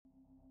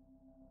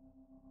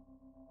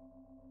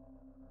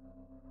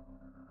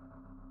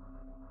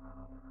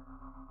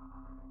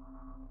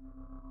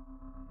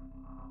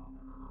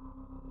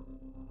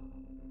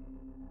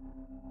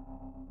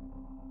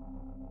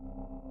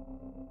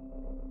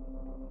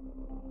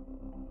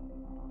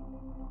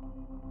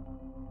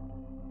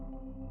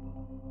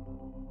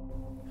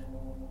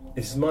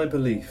It is my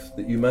belief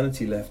that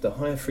humanity left a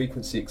higher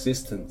frequency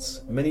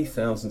existence many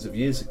thousands of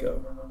years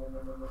ago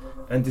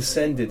and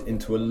descended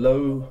into a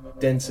low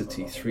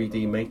density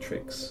 3D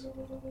matrix.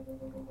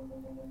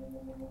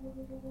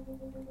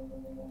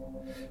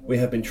 We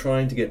have been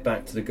trying to get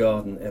back to the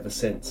garden ever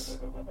since.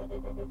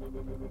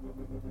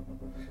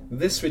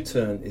 This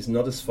return is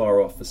not as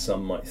far off as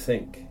some might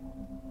think.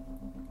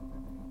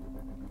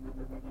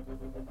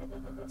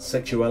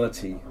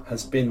 Sexuality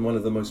has been one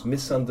of the most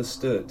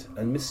misunderstood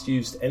and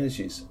misused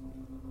energies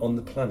on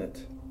the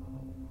planet.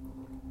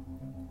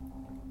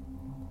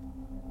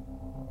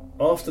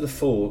 After the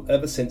fall,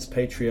 ever since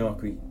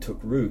patriarchy took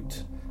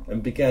root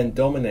and began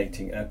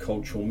dominating our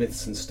cultural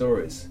myths and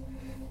stories,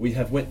 we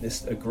have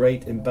witnessed a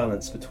great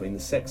imbalance between the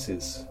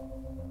sexes.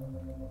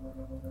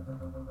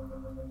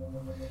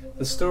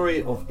 The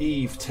story of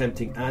Eve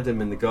tempting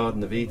Adam in the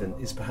Garden of Eden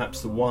is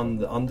perhaps the one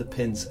that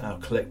underpins our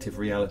collective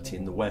reality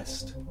in the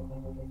West.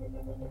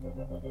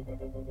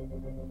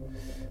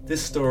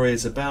 This story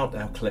is about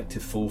our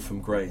collective fall from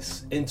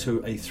grace into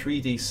a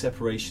 3D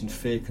separation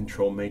fear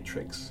control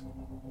matrix.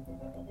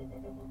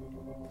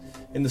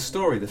 In the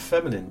story, the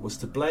feminine was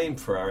to blame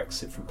for our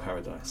exit from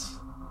paradise.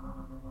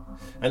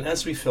 And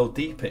as we fell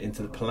deeper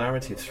into the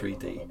polarity of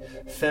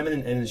 3D,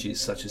 feminine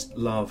energies such as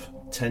love,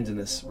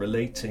 tenderness,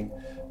 relating,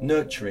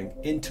 nurturing,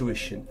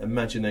 intuition,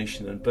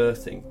 imagination and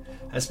birthing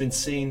has been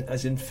seen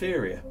as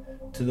inferior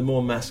to the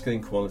more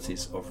masculine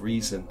qualities of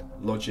reason,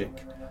 logic,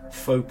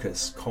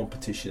 focus,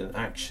 competition and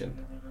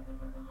action.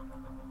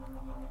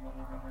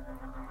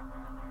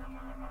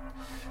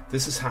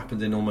 This has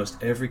happened in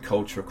almost every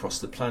culture across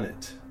the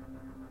planet.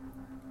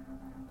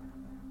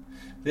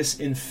 This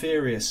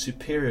inferior,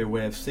 superior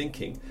way of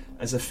thinking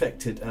has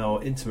affected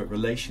our intimate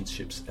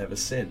relationships ever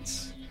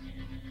since.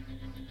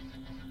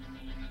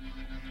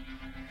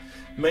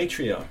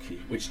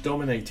 Matriarchy, which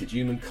dominated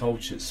human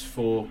cultures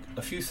for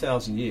a few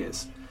thousand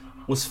years,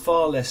 was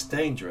far less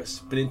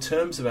dangerous, but in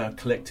terms of our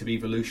collective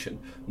evolution,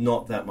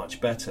 not that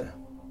much better.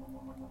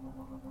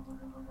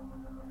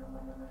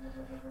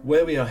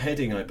 Where we are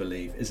heading, I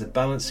believe, is a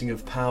balancing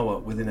of power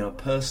within our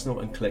personal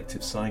and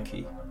collective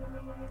psyche.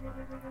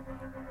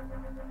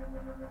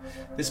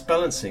 This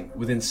balancing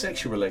within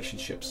sexual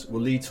relationships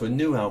will lead to a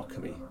new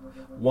alchemy,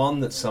 one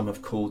that some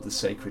have called the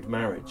sacred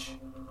marriage.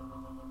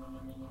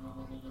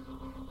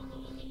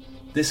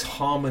 This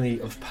harmony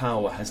of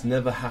power has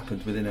never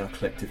happened within our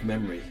collective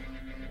memory.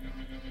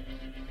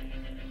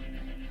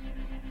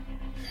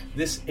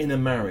 This inner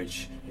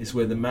marriage is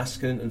where the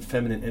masculine and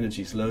feminine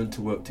energies learn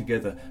to work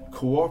together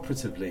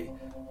cooperatively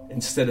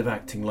instead of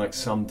acting like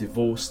some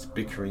divorced,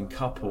 bickering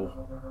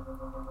couple.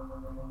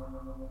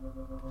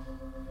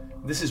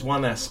 This is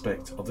one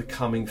aspect of the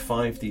coming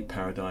 5D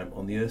paradigm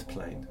on the Earth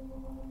plane.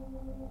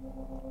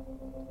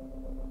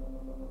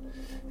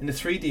 In the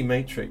 3D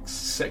matrix,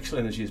 sexual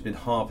energy has been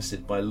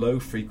harvested by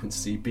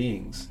low-frequency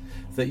beings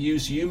that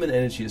use human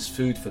energy as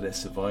food for their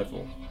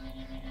survival.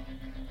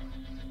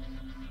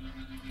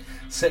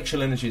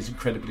 Sexual energy is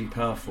incredibly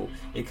powerful.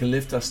 It can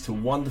lift us to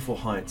wonderful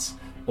heights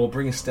or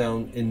bring us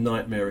down in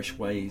nightmarish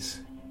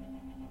ways.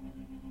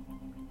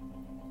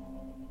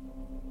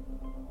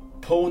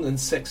 Porn and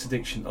sex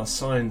addiction are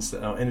signs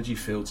that our energy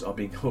fields are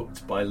being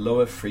hooked by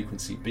lower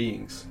frequency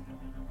beings.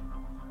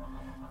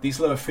 These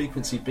lower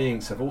frequency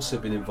beings have also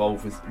been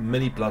involved with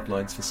many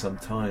bloodlines for some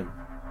time.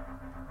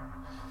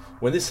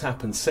 When this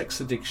happens,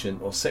 sex addiction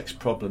or sex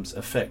problems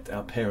affect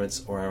our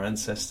parents or our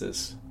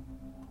ancestors.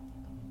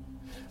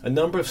 A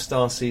number of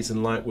starseeds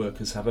and light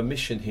workers have a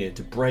mission here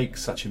to break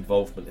such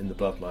involvement in the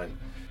bloodline,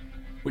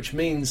 which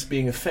means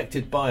being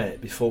affected by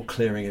it before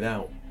clearing it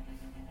out.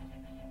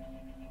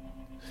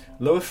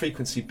 Lower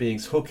frequency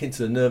beings hook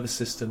into the nervous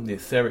system, the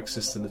etheric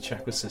system, the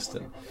chakra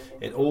system,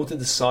 in order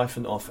to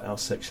siphon off our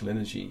sexual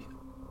energy.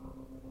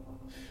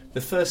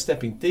 The first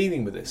step in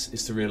dealing with this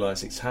is to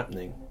realise it's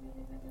happening.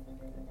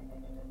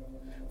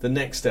 The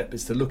next step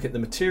is to look at the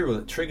material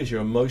that triggers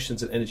your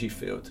emotions and energy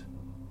field.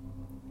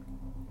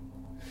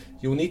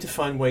 You'll need to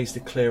find ways to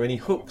clear any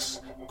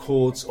hooks,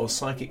 cords or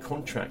psychic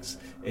contracts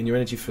in your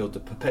energy field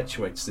that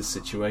perpetuates this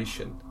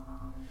situation.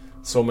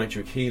 Soul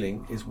matrix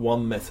healing is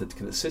one method that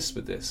can assist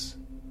with this.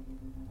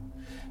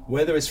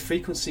 Where there is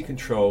frequency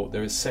control,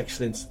 there is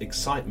sexual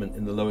excitement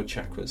in the lower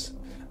chakras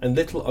and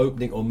little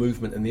opening or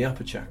movement in the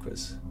upper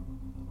chakras.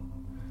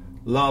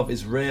 Love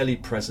is rarely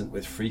present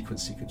with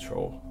frequency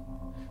control.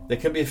 There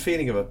can be a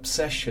feeling of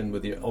obsession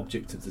with the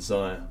object of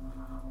desire.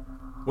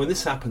 When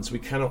this happens, we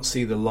cannot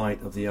see the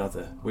light of the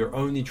other. We are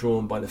only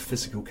drawn by the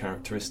physical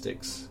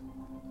characteristics.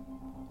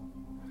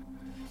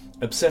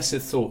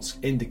 Obsessive thoughts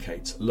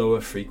indicate lower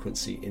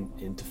frequency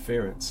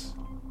interference.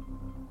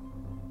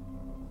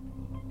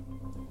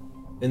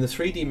 In the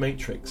 3D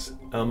matrix,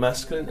 our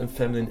masculine and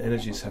feminine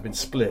energies have been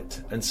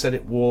split and set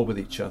at war with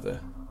each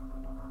other.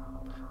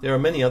 There are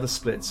many other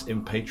splits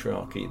in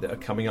patriarchy that are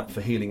coming up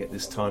for healing at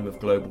this time of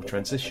global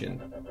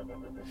transition.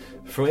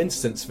 For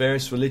instance,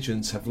 various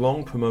religions have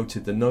long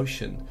promoted the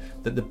notion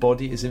that the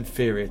body is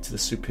inferior to the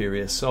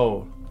superior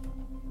soul.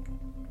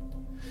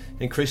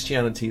 In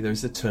Christianity, there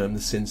is the term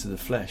the sins of the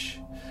flesh,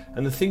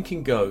 and the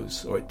thinking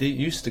goes, or it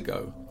used to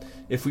go,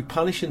 if we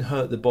punish and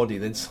hurt the body,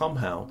 then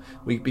somehow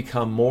we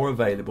become more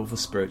available for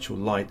spiritual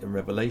light and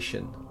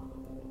revelation.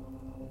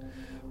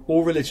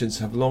 All religions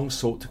have long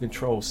sought to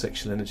control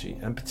sexual energy,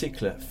 and in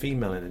particular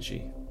female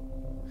energy.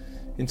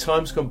 In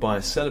times gone by,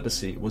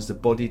 celibacy was the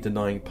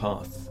body-denying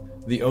path,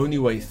 the only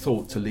way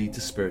thought to lead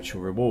to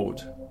spiritual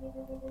reward.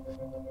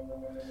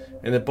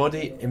 In the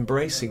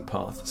body-embracing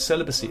path,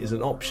 celibacy is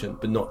an option,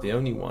 but not the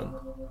only one.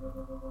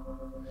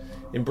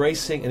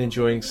 Embracing and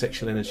enjoying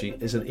sexual energy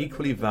is an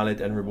equally valid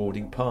and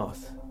rewarding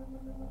path.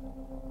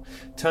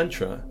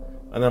 Tantra,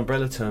 an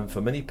umbrella term for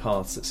many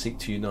paths that seek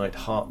to unite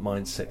heart,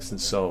 mind, sex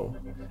and soul,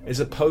 is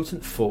a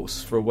potent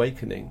force for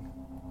awakening.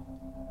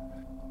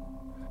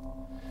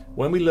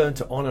 When we learn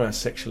to honour our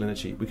sexual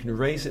energy, we can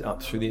raise it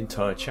up through the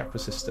entire chakra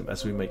system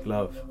as we make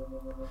love.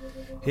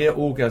 Here,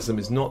 orgasm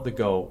is not the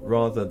goal,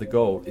 rather the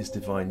goal is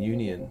divine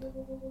union.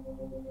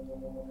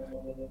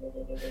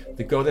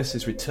 The goddess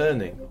is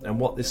returning, and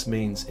what this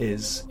means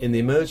is, in the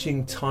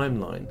emerging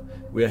timeline,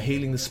 we are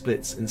healing the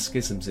splits and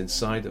schisms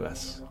inside of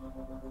us.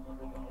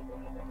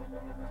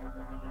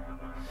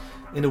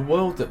 In a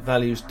world that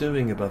values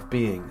doing above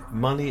being,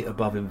 money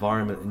above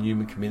environment and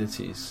human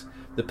communities,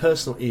 the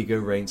personal ego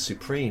reigns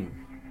supreme.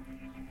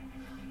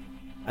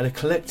 At a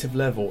collective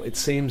level, it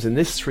seems in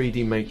this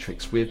 3D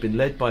matrix we have been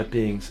led by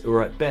beings who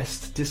are at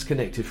best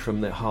disconnected from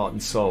their heart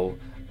and soul,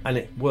 and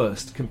at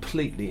worst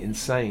completely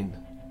insane.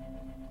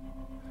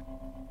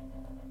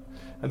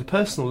 At a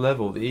personal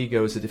level, the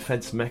ego is a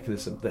defense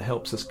mechanism that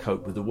helps us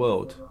cope with the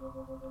world.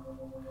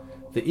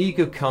 The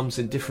ego comes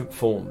in different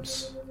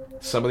forms.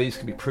 Some of these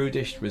can be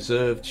prudish,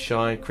 reserved,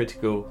 shy,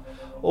 critical,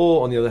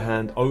 or on the other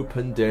hand,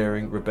 open,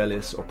 daring,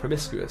 rebellious, or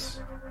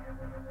promiscuous.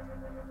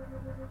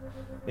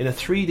 In a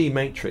 3D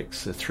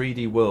matrix, a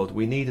 3D world,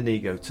 we need an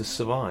ego to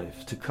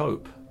survive, to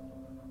cope.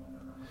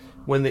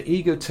 When the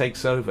ego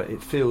takes over,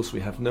 it feels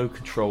we have no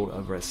control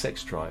over our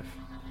sex drive.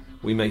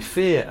 We may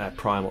fear our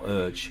primal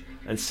urge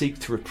and seek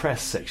to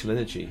repress sexual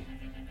energy.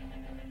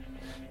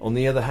 On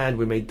the other hand,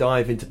 we may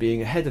dive into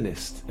being a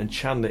hedonist and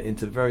channel it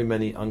into very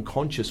many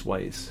unconscious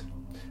ways,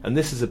 and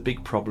this is a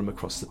big problem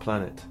across the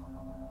planet.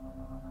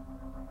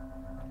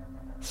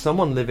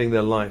 Someone living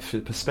their life through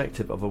the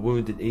perspective of a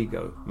wounded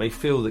ego may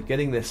feel that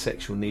getting their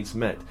sexual needs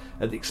met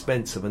at the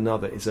expense of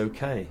another is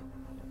okay.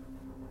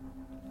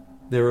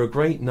 There are a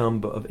great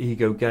number of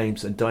ego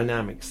games and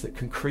dynamics that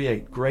can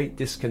create great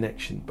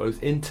disconnection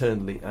both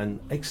internally and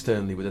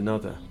externally with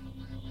another.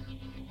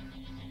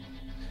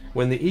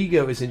 When the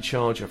ego is in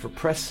charge of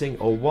repressing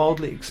or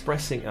wildly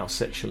expressing our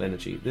sexual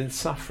energy, then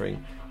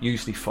suffering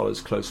usually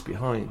follows close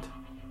behind.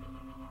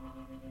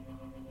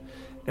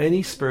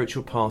 Any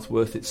spiritual path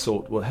worth its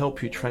salt will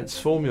help you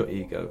transform your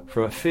ego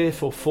from a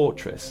fearful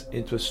fortress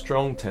into a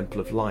strong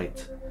temple of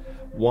light,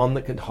 one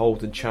that can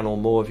hold and channel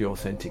more of your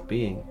authentic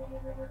being.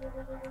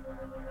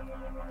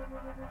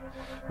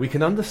 We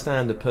can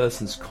understand a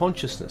person's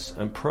consciousness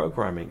and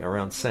programming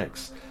around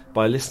sex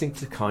by listening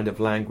to the kind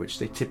of language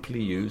they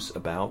typically use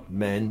about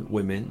men,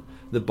 women,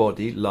 the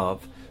body,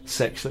 love,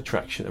 sexual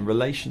attraction and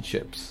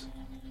relationships.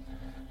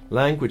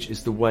 Language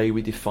is the way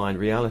we define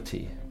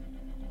reality.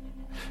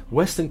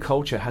 Western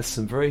culture has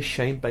some very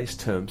shame-based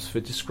terms for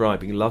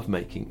describing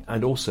lovemaking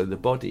and also the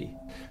body.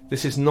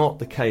 This is not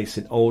the case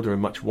in older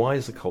and much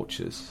wiser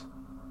cultures.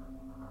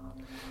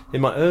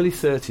 In my early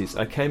 30s,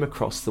 I came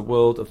across the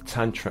world of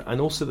Tantra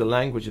and also the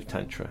language of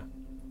Tantra.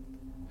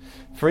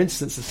 For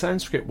instance, the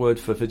Sanskrit word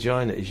for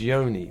vagina is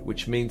yoni,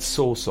 which means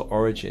source or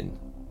origin.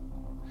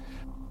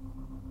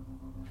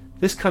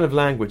 This kind of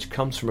language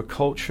comes from a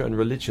culture and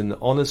religion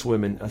that honours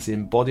women as the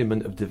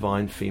embodiment of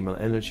divine female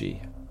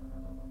energy.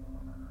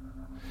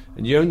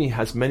 And yoni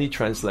has many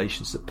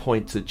translations that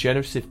point to the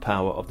generative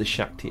power of the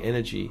Shakti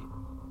energy.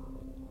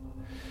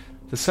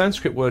 The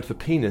Sanskrit word for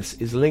penis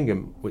is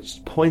lingam,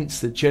 which points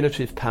to the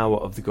generative power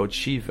of the god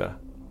Shiva.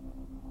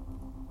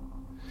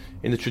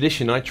 In the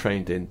tradition I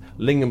trained in,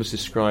 lingam was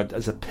described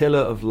as a pillar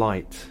of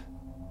light.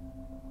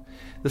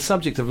 The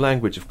subject of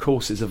language, of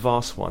course, is a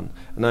vast one,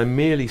 and I'm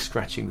merely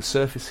scratching the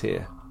surface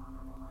here.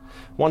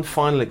 One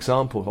final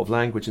example of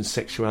language and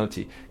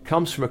sexuality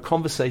comes from a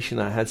conversation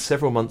I had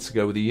several months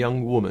ago with a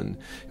young woman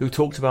who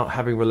talked about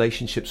having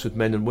relationships with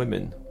men and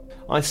women.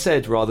 I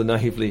said rather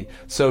naively,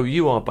 "So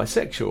you are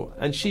bisexual?"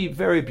 And she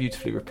very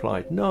beautifully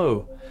replied,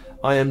 "No,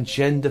 I am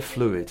gender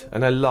fluid,"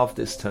 and I love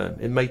this term.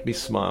 It made me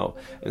smile,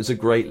 and it was a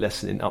great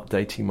lesson in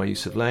updating my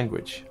use of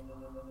language.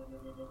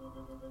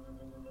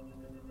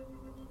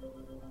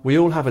 We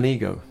all have an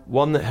ego,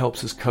 one that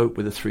helps us cope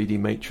with the 3D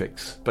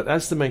matrix, but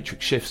as the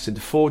matrix shifts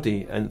into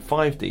 4D and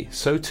 5D,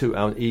 so too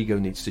our ego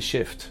needs to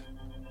shift.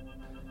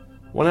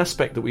 One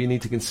aspect that we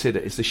need to consider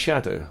is the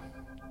shadow.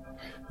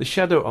 The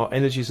shadow are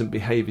energies and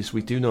behaviours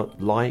we do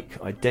not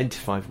like,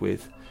 identify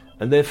with,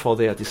 and therefore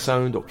they are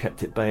disowned or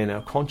kept at bay in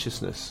our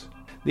consciousness.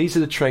 These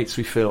are the traits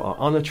we feel are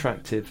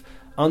unattractive,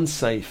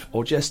 unsafe,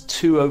 or just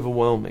too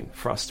overwhelming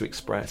for us to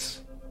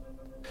express.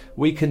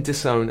 We can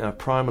disown our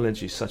primal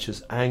energies such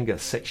as anger,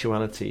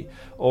 sexuality,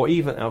 or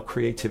even our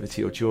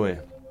creativity or joy.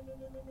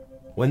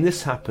 When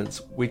this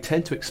happens, we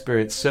tend to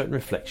experience certain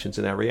reflections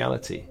in our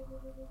reality.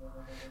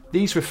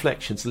 These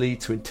reflections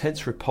lead to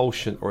intense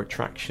repulsion or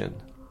attraction.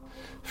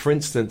 For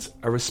instance,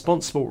 a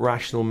responsible,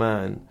 rational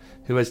man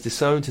who has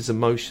disowned his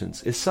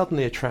emotions is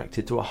suddenly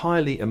attracted to a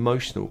highly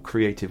emotional,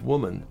 creative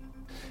woman.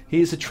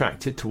 He is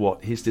attracted to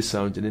what he's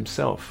disowned in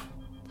himself.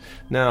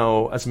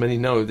 Now, as many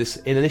know, this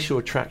initial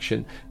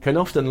attraction can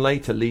often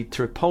later lead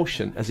to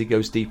repulsion as he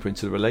goes deeper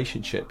into the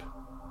relationship.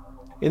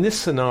 In this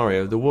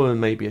scenario, the woman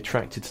may be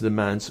attracted to the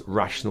man's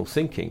rational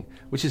thinking,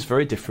 which is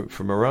very different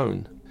from her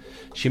own.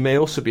 She may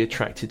also be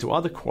attracted to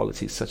other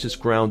qualities such as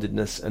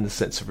groundedness and a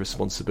sense of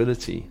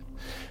responsibility.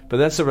 But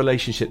as the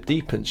relationship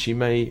deepens, she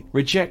may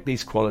reject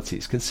these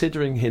qualities,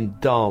 considering him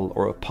dull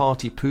or a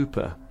party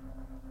pooper.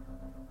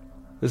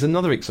 There's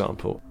another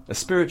example. A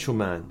spiritual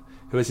man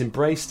who has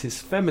embraced his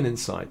feminine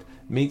side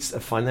meets a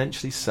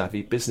financially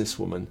savvy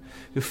businesswoman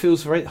who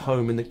feels very at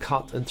home in the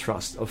cut and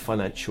thrust of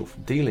financial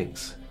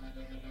dealings.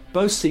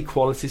 Both see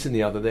qualities in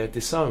the other they are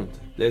disowned.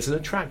 There's an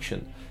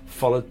attraction,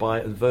 followed by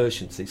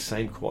aversion to these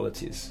same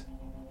qualities.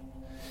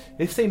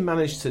 If they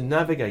manage to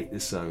navigate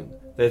this zone,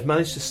 they have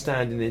managed to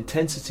stand in the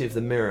intensity of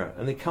the mirror,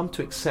 and they come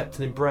to accept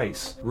and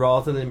embrace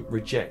rather than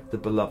reject the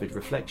beloved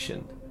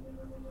reflection.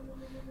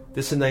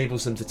 This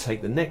enables them to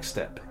take the next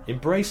step,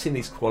 embracing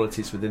these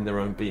qualities within their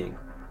own being.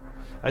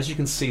 As you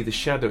can see, the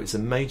shadow is a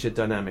major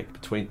dynamic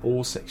between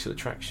all sexual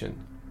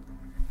attraction.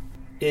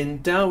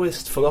 In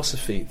Taoist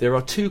philosophy, there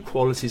are two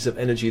qualities of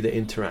energy that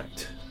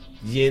interact: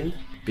 yin,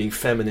 being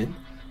feminine,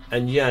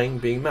 and yang,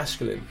 being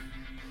masculine.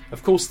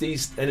 Of course,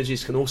 these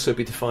energies can also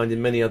be defined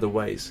in many other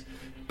ways,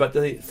 but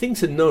the thing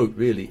to note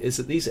really is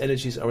that these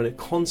energies are in a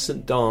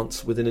constant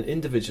dance within an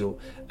individual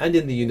and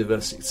in the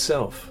universe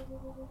itself.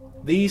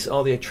 These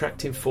are the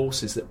attractive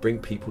forces that bring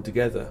people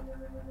together.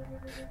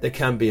 There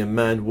can be a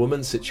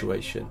man-woman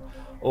situation,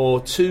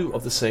 or two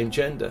of the same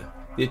gender.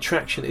 The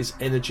attraction is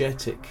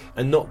energetic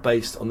and not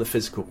based on the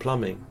physical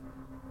plumbing.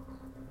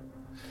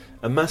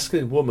 A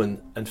masculine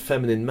woman and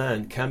feminine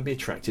man can be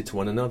attracted to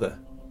one another,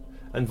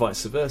 and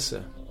vice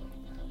versa.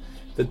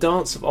 The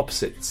dance of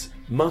opposites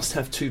must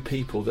have two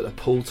people that are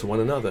pulled to one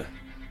another.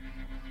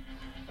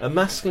 A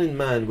masculine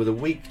man with a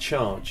weak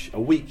charge, a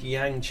weak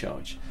yang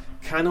charge,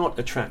 cannot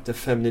attract a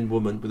feminine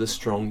woman with a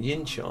strong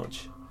yin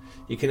charge.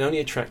 He can only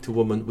attract a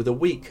woman with a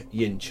weak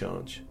yin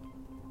charge.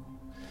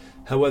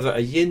 However, a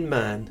yin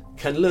man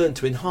can learn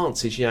to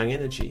enhance his yang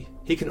energy.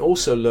 He can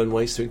also learn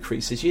ways to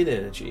increase his yin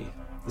energy.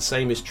 The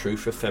same is true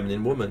for a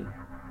feminine woman.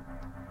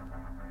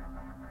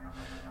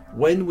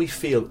 When we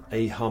feel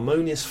a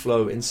harmonious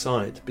flow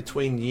inside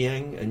between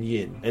yang and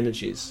yin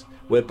energies,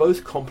 where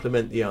both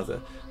complement the other,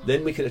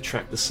 then we can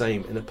attract the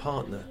same in a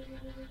partner.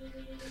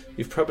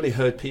 You've probably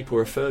heard people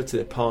refer to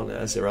their partner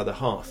as their other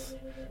half.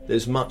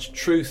 There's much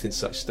truth in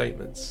such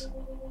statements.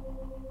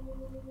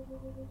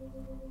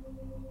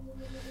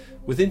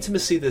 With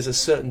intimacy, there's a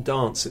certain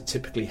dance that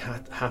typically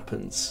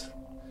happens.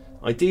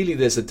 Ideally,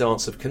 there's a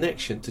dance of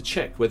connection to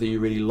check whether you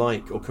really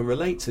like or can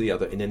relate to the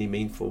other in any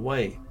meaningful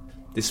way.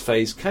 This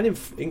phase can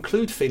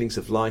include feelings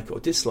of like or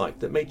dislike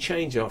that may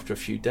change after a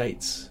few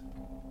dates.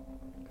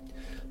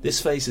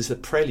 This phase is the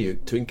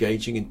prelude to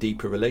engaging in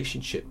deeper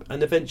relationship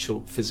and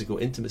eventual physical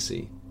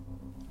intimacy.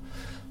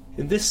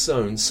 In this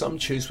zone, some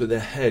choose with their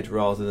head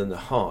rather than the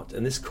heart,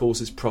 and this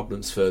causes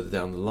problems further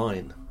down the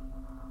line.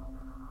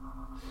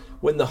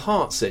 When the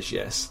heart says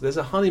yes, there's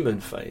a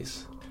honeymoon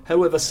phase.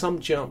 However, some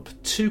jump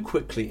too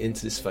quickly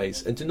into this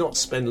phase and do not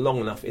spend long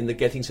enough in the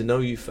getting to know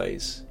you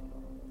phase.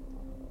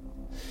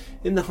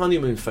 In the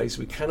honeymoon phase,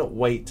 we cannot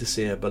wait to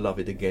see our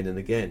beloved again and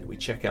again. We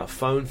check our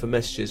phone for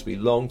messages, we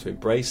long to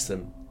embrace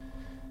them.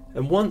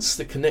 And once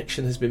the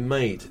connection has been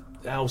made,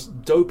 our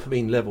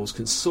dopamine levels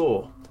can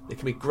soar. There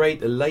can be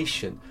great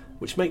elation,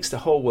 which makes the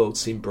whole world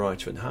seem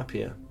brighter and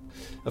happier.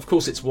 Of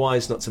course, it's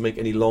wise not to make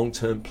any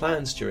long-term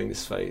plans during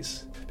this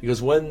phase,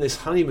 because when this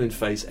honeymoon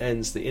phase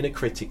ends, the inner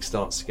critic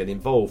starts to get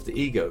involved, the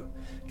ego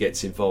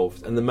gets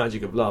involved, and the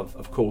magic of love,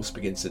 of course,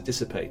 begins to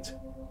dissipate.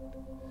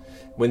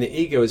 When the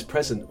ego is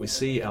present, we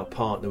see our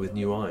partner with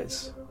new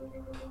eyes.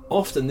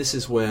 Often this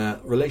is where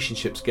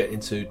relationships get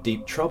into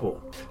deep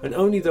trouble, and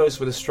only those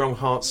with a strong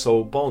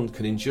heart-soul bond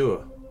can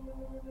endure.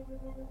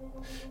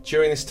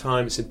 During this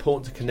time, it's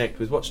important to connect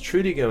with what's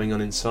truly going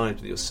on inside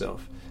with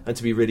yourself, and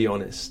to be really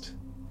honest.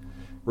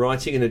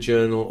 Writing in a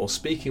journal or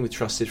speaking with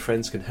trusted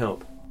friends can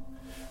help.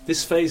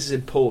 This phase is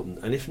important,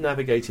 and if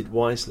navigated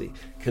wisely,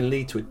 can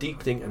lead to a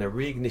deepening and a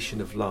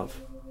reignition of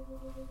love.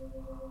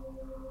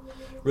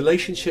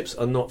 Relationships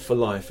are not for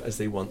life as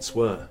they once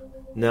were.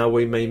 Now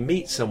we may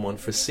meet someone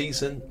for a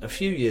season, a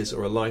few years,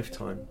 or a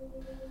lifetime.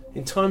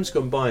 In times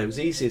gone by, it was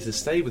easier to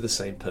stay with the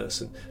same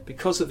person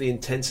because of the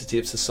intensity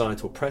of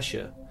societal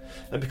pressure,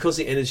 and because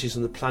the energies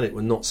on the planet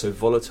were not so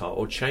volatile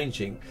or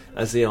changing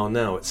as they are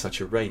now at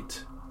such a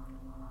rate.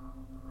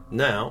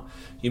 Now,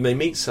 you may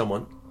meet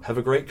someone, have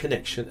a great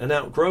connection, and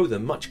outgrow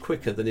them much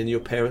quicker than in your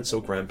parents'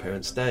 or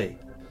grandparents' day.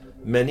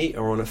 Many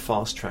are on a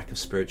fast track of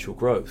spiritual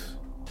growth.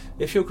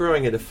 If you're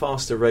growing at a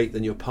faster rate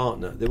than your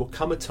partner, there will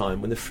come a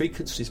time when the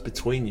frequencies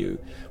between you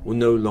will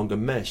no longer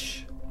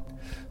mesh.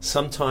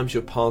 Sometimes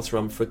your paths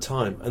run for a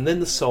time, and then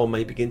the soul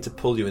may begin to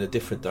pull you in a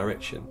different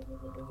direction.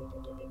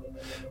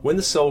 When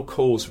the soul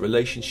calls,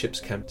 relationships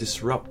can be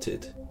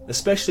disrupted,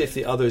 especially if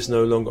the other is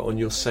no longer on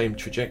your same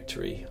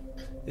trajectory.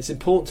 It's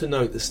important to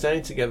note that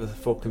staying together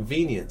for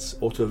convenience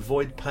or to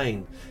avoid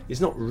pain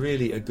is not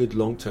really a good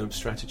long-term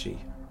strategy.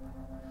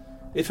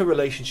 If a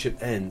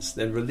relationship ends,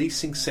 then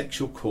releasing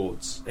sexual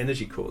cords,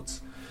 energy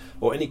cords,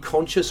 or any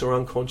conscious or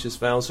unconscious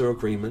vows or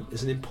agreement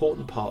is an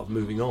important part of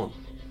moving on.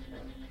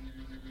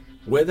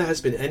 Where there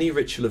has been any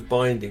ritual of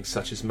binding,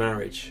 such as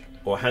marriage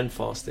or hand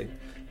fasting,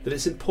 then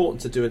it's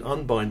important to do an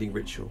unbinding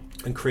ritual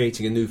and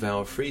creating a new vow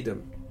of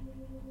freedom.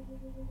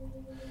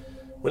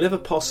 Whenever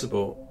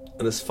possible,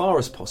 and as far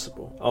as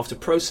possible, after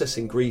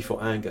processing grief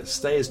or anger,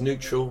 stay as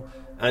neutral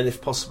and,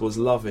 if possible, as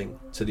loving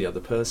to the other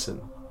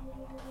person.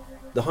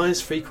 The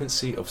highest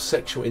frequency of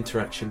sexual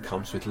interaction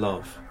comes with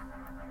love.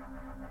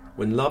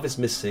 When love is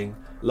missing,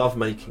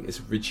 love-making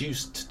is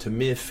reduced to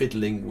mere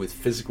fiddling with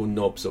physical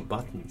knobs or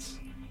buttons.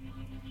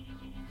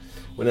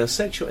 When our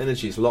sexual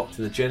energy is locked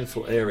in the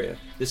genital area,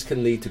 this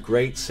can lead to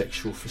great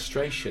sexual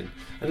frustration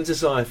and a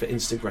desire for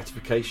instant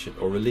gratification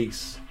or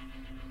release.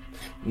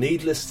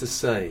 Needless to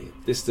say,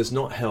 this does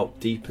not help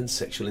deepen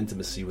sexual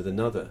intimacy with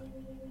another.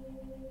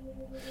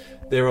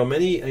 There are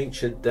many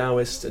ancient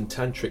Taoist and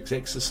Tantric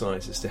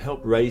exercises to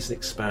help raise and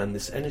expand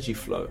this energy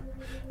flow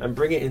and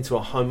bring it into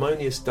a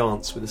harmonious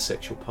dance with a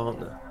sexual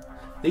partner.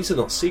 These are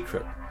not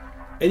secret.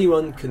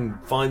 Anyone can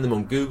find them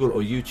on Google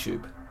or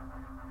YouTube.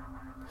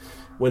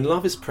 When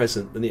love is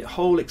present, then the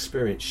whole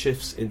experience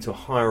shifts into a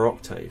higher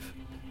octave.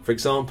 For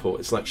example,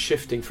 it's like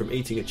shifting from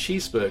eating a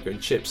cheeseburger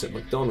and chips at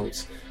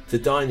McDonald's to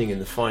dining in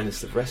the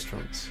finest of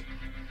restaurants.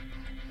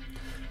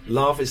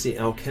 Love is the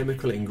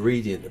alchemical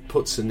ingredient that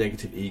puts the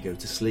negative ego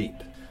to sleep.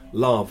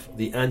 Love,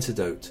 the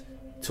antidote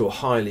to a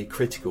highly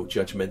critical,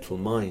 judgmental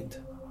mind.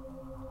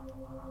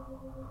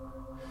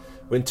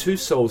 When two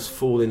souls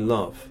fall in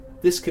love,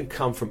 this can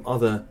come from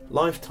other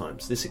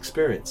lifetimes, this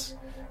experience,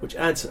 which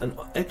adds an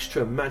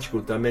extra magical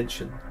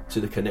dimension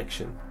to the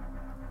connection.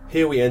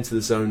 Here we enter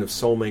the zone of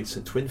soulmates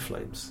and twin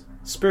flames,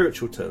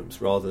 spiritual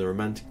terms rather than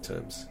romantic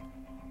terms.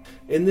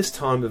 In this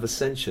time of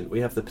ascension,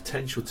 we have the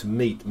potential to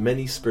meet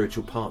many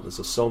spiritual partners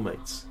or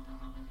soulmates.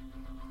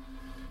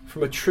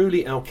 From a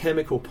truly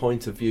alchemical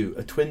point of view,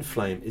 a twin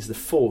flame is the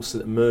force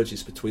that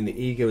emerges between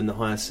the ego and the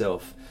higher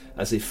self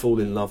as they fall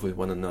in love with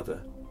one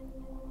another.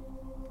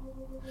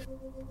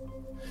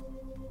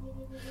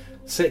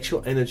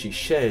 Sexual energy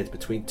shared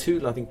between two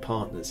loving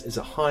partners is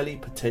a highly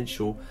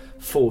potential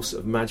force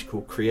of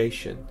magical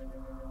creation.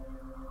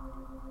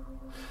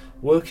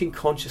 Working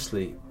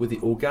consciously with the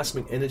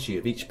orgasmic energy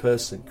of each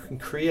person can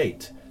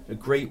create a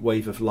great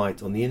wave of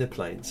light on the inner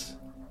planes.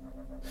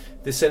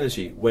 This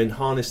energy, when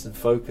harnessed and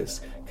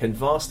focused, can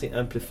vastly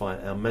amplify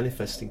our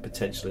manifesting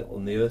potential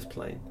on the earth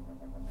plane.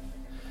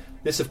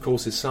 This, of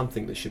course, is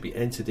something that should be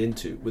entered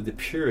into with the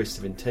purest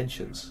of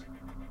intentions.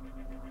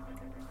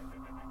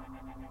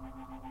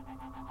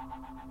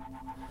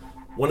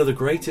 One of the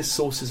greatest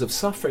sources of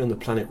suffering on the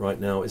planet right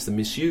now is the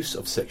misuse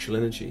of sexual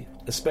energy,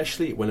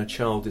 especially when a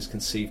child is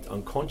conceived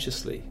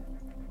unconsciously.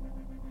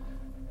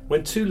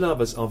 When two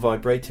lovers are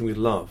vibrating with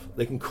love,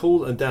 they can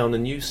call down a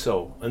new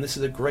soul, and this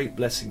is a great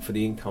blessing for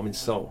the incoming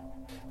soul.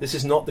 This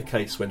is not the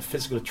case when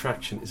physical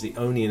attraction is the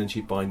only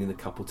energy binding the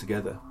couple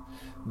together.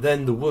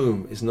 Then the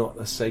womb is not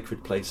a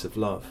sacred place of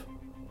love.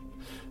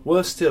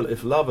 Worse still,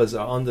 if lovers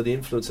are under the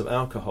influence of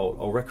alcohol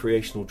or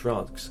recreational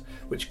drugs,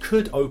 which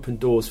could open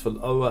doors for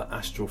lower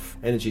astral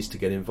energies to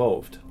get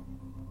involved.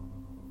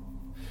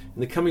 In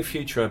the coming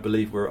future, I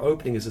believe we're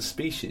opening as a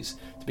species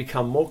to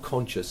become more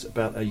conscious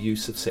about our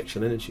use of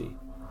sexual energy,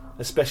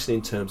 especially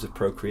in terms of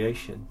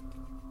procreation.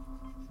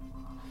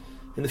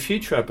 In the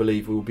future, I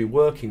believe we will be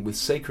working with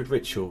sacred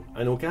ritual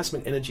and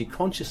orgasmic energy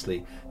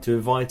consciously to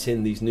invite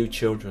in these new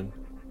children.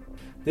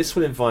 This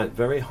will invite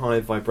very high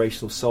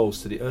vibrational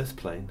souls to the earth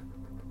plane.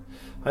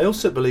 I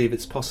also believe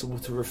it's possible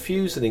to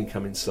refuse an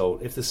incoming soul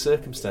if the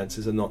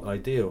circumstances are not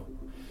ideal.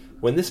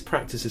 When this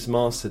practice is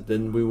mastered,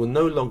 then we will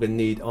no longer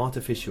need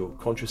artificial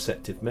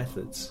contraceptive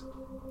methods.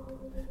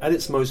 At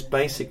its most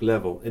basic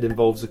level, it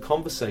involves a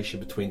conversation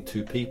between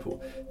two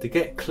people to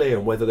get clear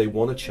on whether they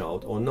want a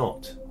child or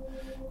not.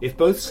 If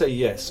both say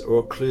yes or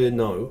a clear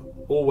no,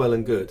 all well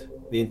and good,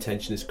 the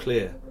intention is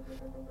clear.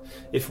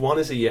 If one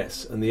is a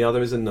yes and the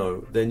other is a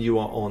no, then you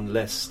are on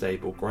less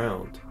stable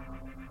ground.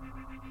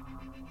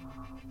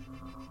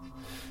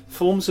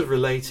 Forms of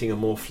relating are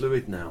more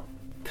fluid now.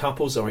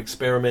 Couples are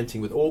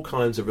experimenting with all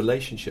kinds of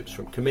relationships,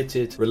 from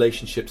committed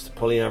relationships to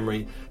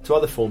polyamory to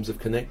other forms of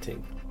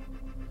connecting.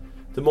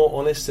 The more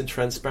honest and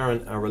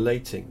transparent our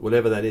relating,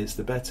 whatever that is,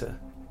 the better.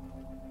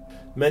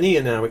 Many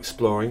are now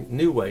exploring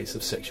new ways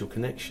of sexual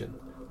connection.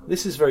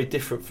 This is very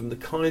different from the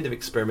kind of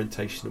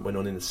experimentation that went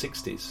on in the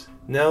 60s.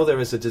 Now there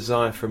is a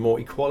desire for more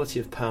equality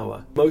of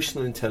power,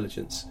 emotional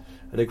intelligence,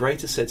 and a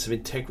greater sense of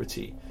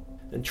integrity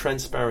and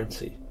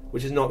transparency,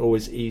 which is not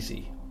always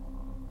easy.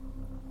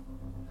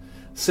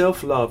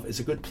 Self-love is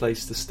a good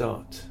place to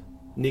start.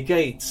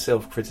 Negate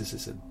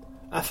self-criticism.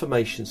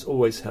 Affirmations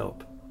always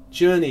help.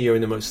 Journey your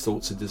innermost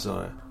thoughts of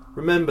desire.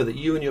 Remember that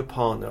you and your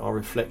partner are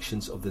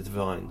reflections of the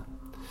divine.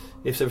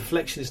 If the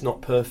reflection is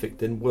not perfect,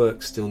 then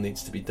work still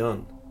needs to be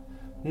done.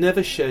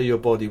 Never share your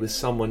body with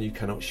someone you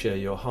cannot share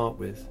your heart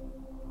with.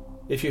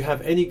 If you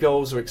have any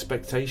goals or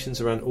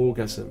expectations around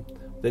orgasm,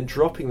 then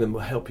dropping them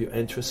will help you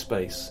enter a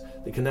space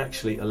that can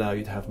actually allow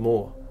you to have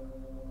more.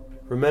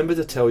 Remember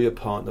to tell your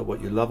partner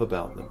what you love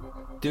about them.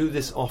 Do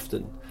this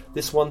often.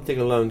 This one thing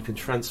alone can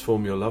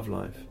transform your love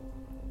life.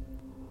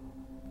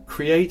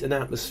 Create an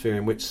atmosphere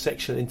in which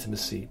sexual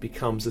intimacy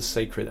becomes a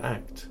sacred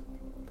act.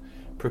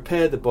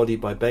 Prepare the body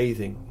by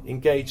bathing,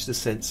 engage the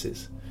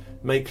senses,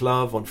 make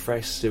love on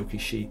fresh silky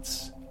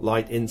sheets,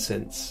 light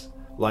incense,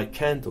 light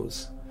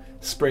candles,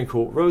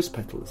 sprinkle rose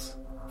petals,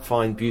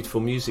 find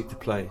beautiful music to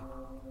play.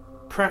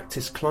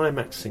 Practice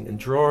climaxing and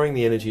drawing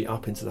the energy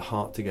up into the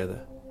heart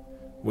together.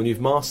 When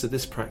you've mastered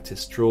this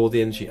practice, draw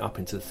the energy up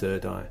into the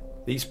third eye.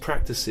 These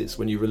practices,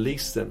 when you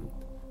release them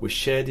with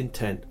shared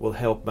intent, will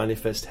help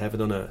manifest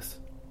heaven on earth.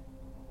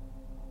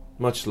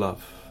 Much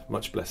love,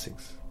 much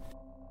blessings.